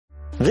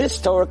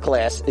This Torah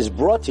class is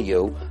brought to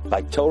you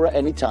by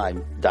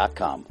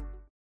TorahAnytime.com.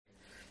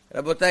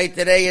 Rabotai,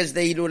 today is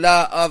the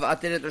Hilula of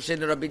Ateret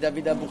Roshenu Rabbi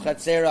David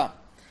Abuchatzera,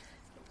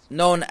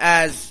 known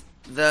as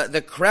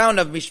the crown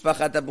of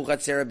Mishpachat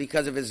Abuchatzera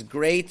because of his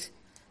great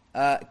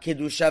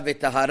Kedusha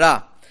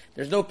v'Tahara.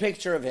 There's no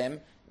picture of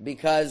him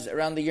because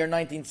around the year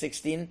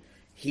 1916,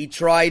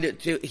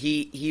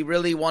 he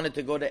really wanted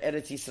to go to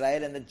Eretz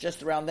Yisrael, and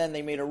just around then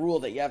they made a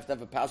rule that you have to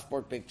have a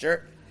passport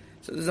picture.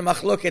 So there's a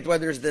machloket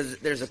whether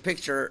there's a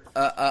picture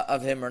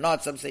of him or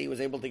not. Some say he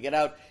was able to get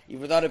out even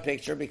without a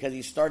picture because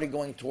he started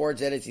going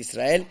towards Eretz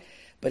Yisrael,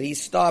 but he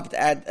stopped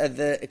at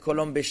the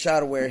Kolom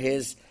Bishar where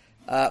his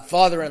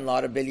father-in-law,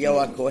 Rabbi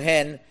Eliyahu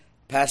Kohen,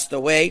 passed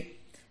away,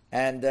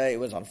 and it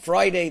was on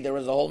Friday. There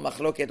was a whole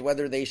machloket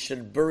whether they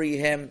should bury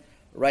him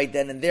right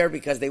then and there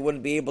because they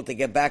wouldn't be able to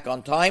get back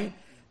on time.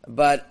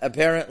 But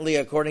apparently,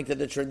 according to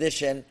the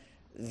tradition,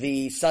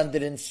 the sun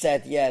didn't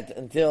set yet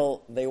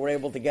until they were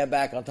able to get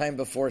back on time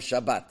before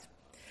Shabbat.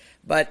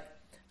 But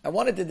I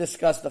wanted to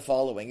discuss the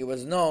following. It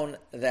was known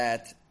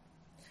that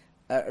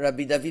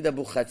Rabbi David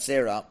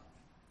Abuchatzera,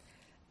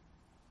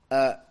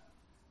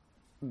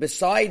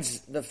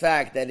 besides the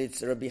fact that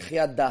it's Rabbi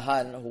Chiyad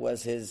Dahan, who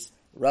was his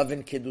Rav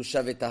in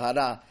Kedusha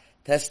v'Tahara,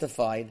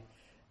 testified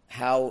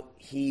how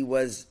he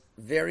was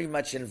very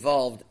much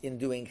involved in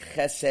doing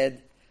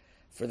chesed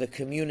for the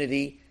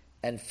community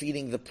and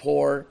feeding the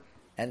poor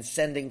and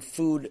sending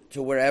food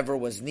to wherever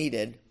was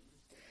needed.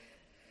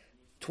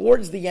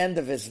 Towards the end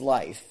of his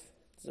life,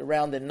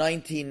 around in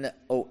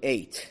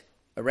 1908,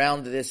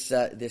 around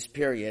this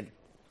period,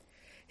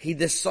 he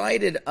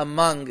decided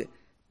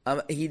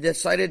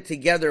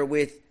together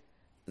with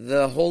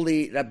the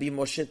holy Rabbi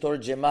Moshe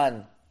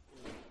Torjeman,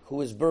 who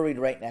was buried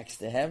right next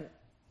to him,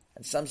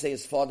 and some say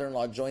his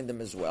father-in-law joined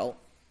them as well.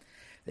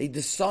 They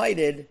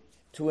decided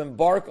to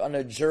embark on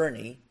a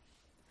journey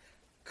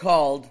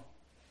called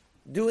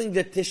doing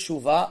the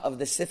Teshuvah of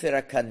the Sefer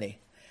HaKaneh.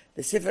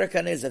 The Sefer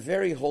HaKaneh is a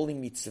very holy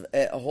mitzvah,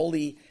 a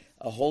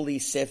holy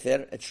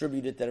Sefer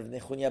attributed to Rav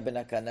Nechunya ben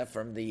HaKaneh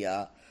from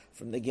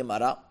the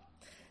Gemara,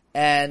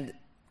 and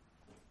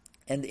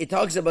it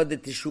talks about the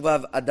Teshuvah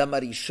of Adam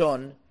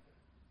HaRishon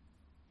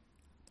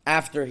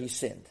after he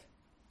sinned.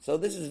 So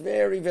this is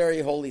very,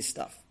 very holy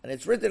stuff, and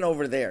it's written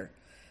over there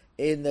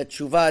in the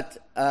Teshuvat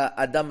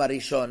Adam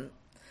HaRishon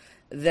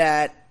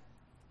that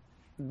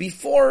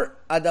before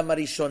Adam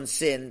HaRishon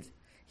sinned,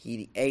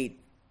 he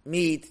ate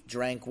meat,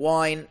 drank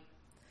wine,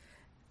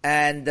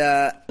 and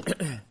and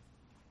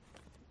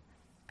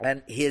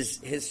his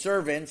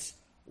servants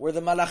were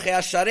the Malachei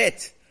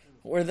Hasharet,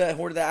 were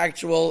the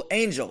actual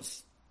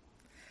angels.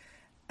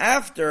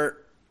 After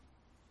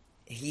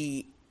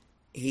he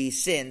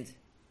sinned,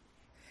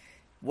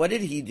 what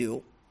did he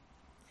do?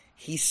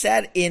 He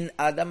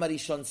Adam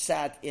HaRishon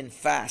sat in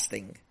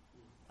fasting.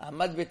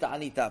 Amad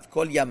b'ta'anitav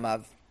kol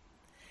yamav.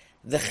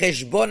 The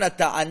cheshbon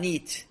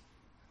ta'anit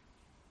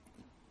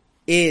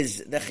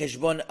is the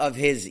cheshbon of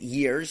his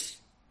years.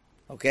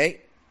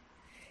 Okay?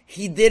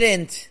 He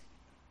didn't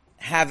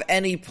have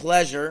any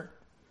pleasure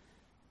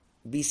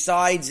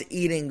besides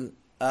eating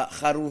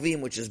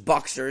charuvim, which is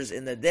boxers,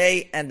 in the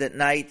day, and at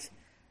night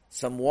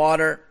some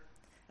water.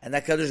 And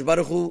HaKadosh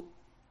Baruch Hu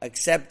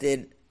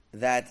accepted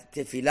that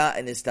tefillah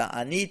in his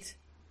ta'anit,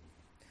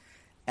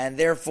 and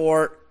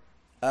therefore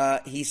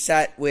he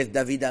sat with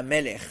David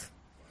HaMelech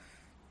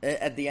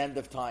at the end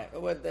of time,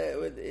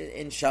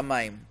 in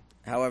Shamayim.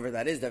 However,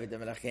 that is David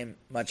HaMelech came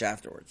much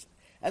afterwards.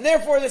 And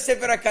therefore the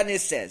Sefer HaKaneh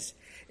says,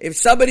 if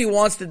somebody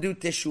wants to do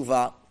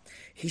teshuvah,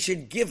 he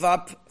should give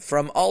up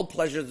from all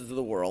pleasures of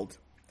the world,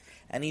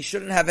 and he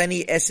shouldn't have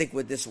any esek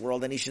with this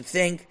world, and he should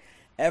think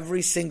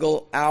every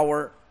single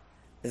hour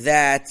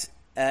that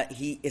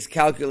he is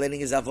calculating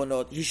his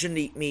avonot. He shouldn't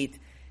eat meat.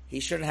 He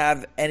shouldn't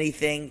have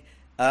anything,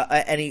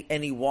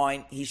 any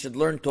wine. He should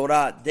learn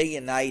Torah day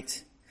and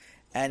night,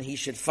 and he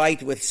should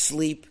fight with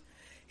sleep.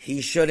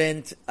 He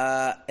shouldn't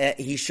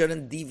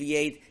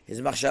deviate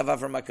his machshava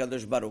from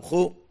HaKadosh Baruch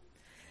Hu.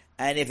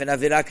 And if an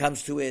avirah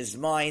comes to his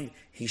mind,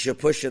 he should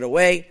push it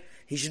away.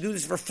 He should do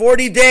this for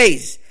 40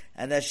 days,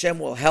 and Hashem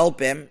will help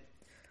him.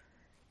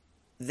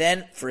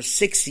 Then for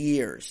 6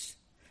 years.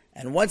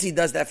 And once he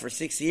does that for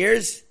 6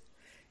 years,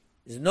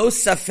 there's no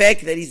safek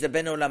that he's the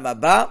ben olam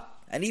haba.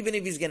 And even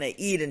if he's going to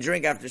eat and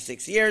drink after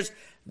 6 years,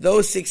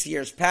 those 6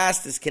 years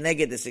past is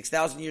keneged the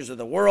 6,000 years of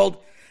the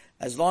world,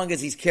 as long as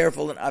he's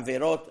careful in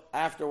averot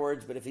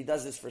afterwards. But if he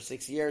does this for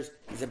 6 years,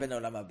 he's a ben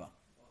olam haba.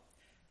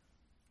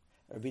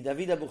 Rabbi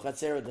David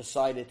Abuchatzera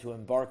decided to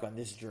embark on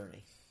this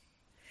journey.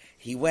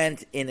 He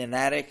went in an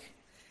attic.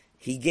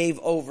 He gave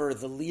over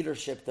the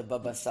leadership to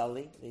Baba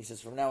Sali. He says,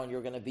 from now on,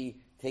 you're going to be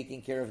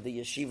taking care of the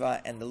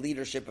yeshiva and the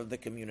leadership of the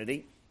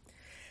community.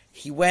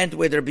 He went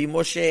with Rabbi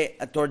Moshe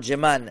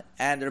Torjeman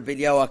and Rabbi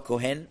Eliyahu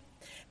Kohen,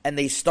 and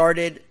they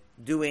started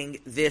doing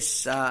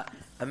this,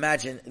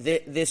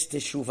 this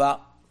teshuvah,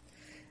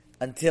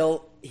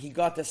 until he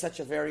got to such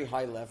a very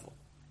high level.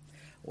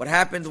 What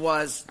happened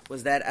was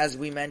that, as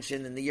we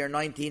mentioned, in the year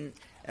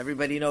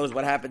everybody knows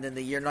what happened in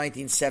the year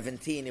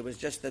 1917. It was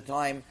just the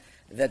time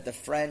that the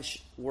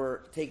French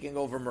were taking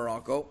over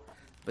Morocco,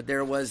 but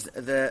there was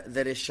the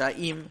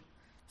Rishaim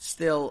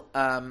still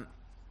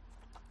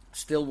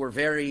were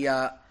very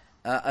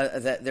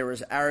that there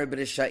was Arab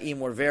Rishaim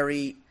were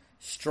very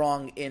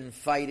strong in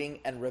fighting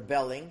and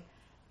rebelling,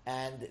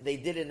 and they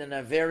did it in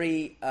a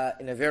very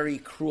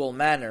cruel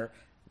manner.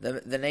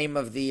 The name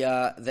of the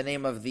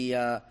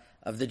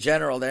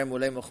general there,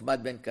 Mulay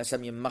Muhammad ben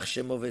Qasim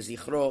Yimachshemo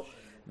Vezichro,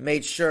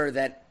 made sure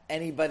that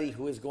anybody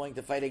who was going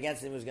to fight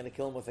against him was going to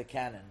kill him with a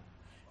cannon,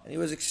 and he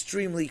was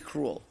extremely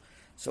cruel.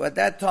 So at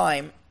that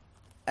time,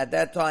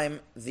 there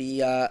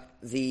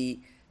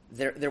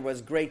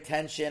was great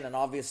tension, and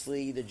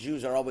obviously the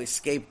Jews are always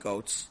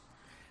scapegoats.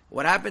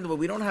 What happened? Well,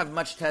 we don't have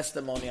much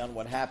testimony on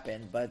what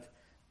happened, but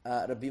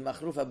Rabbi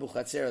Machruf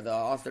Abuchatzera, the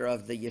author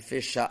of the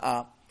Yefish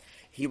Sha'ah,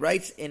 he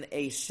writes in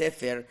a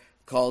sefer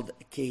called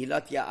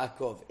Kehilat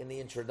Yaakov. In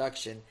the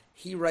introduction,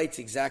 he writes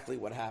exactly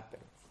what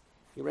happened.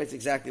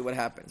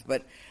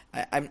 But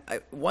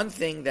one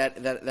thing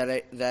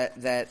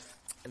that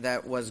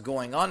was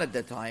going on at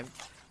the time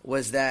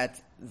was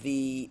that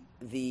there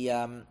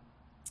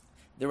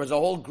was a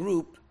whole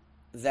group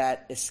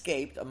that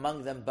escaped,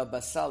 among them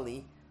Baba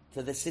Sali,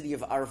 to the city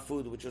of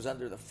Arfud, which was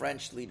under the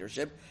French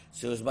leadership,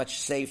 so it was much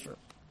safer.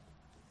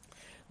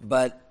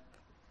 But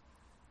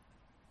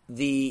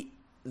the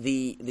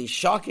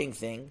shocking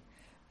thing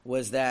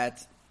was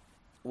that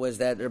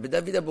Rabbi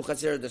David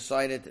Abuchatzera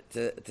decided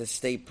to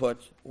stay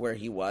put where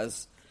he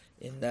was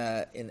in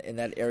that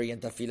area in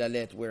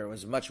Tafilalet, where it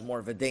was much more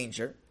of a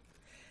danger.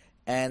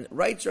 And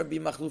writes Rabbi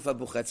Machluf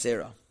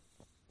Abuchatzera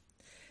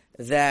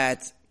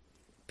that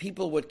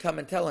people would come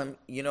and tell him,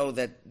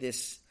 that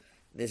this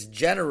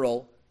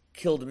general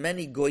killed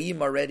many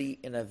goyim already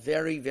in a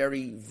very,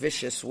 very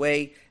vicious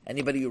way.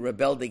 Anybody who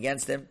rebelled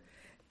against him,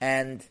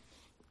 and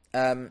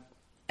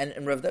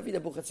Rav David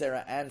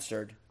Abuchatzera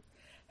answered,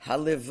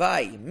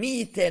 "Halevai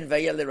mi iten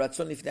vayel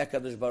leratzon lifnei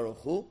HaKadosh Baruch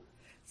Hu,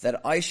 that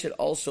I should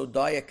also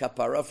die a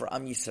kapara for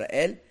Am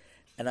Yisrael,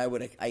 and I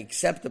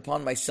accept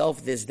upon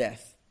myself this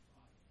death."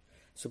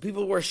 So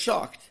people were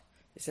shocked.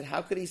 They said,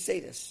 "How could he say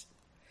this?"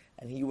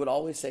 And he would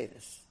always say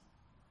this.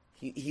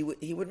 He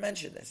would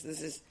mention this.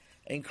 This is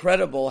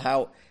incredible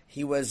how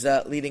he was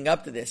leading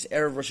up to this.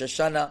 Erev Rosh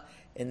Hashanah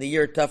in the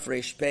year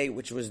Tafresh Pei,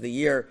 which was the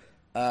year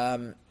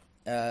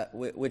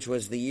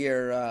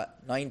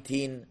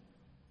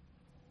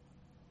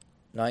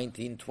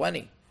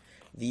 1920.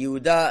 The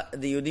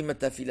Yehudim at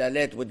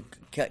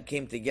Tafilalet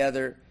came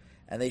together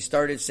and they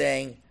started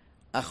saying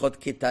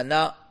Achot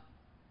Kitana,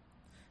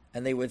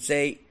 and they would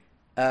say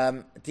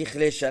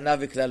Tichle Shana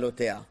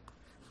V'Klalotea.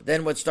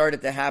 Then what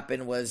started to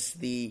happen was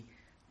the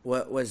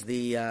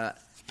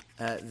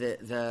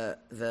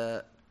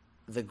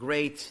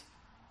great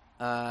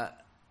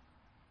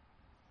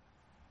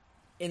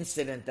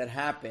incident that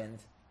happened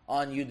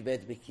on Yud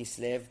Bet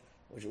B'Kislev,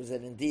 which was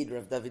that indeed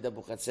Rav David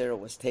Abuchatzera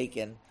was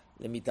taken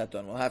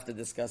lemitaton. We'll have to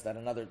discuss that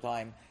another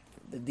time.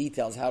 The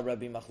details, how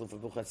Rabbi Machluf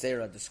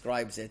Abuchatzera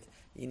describes it.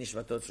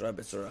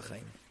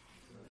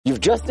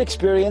 You've just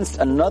experienced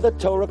another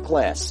Torah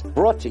class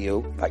brought to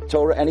you by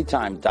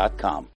TorahAnytime.com.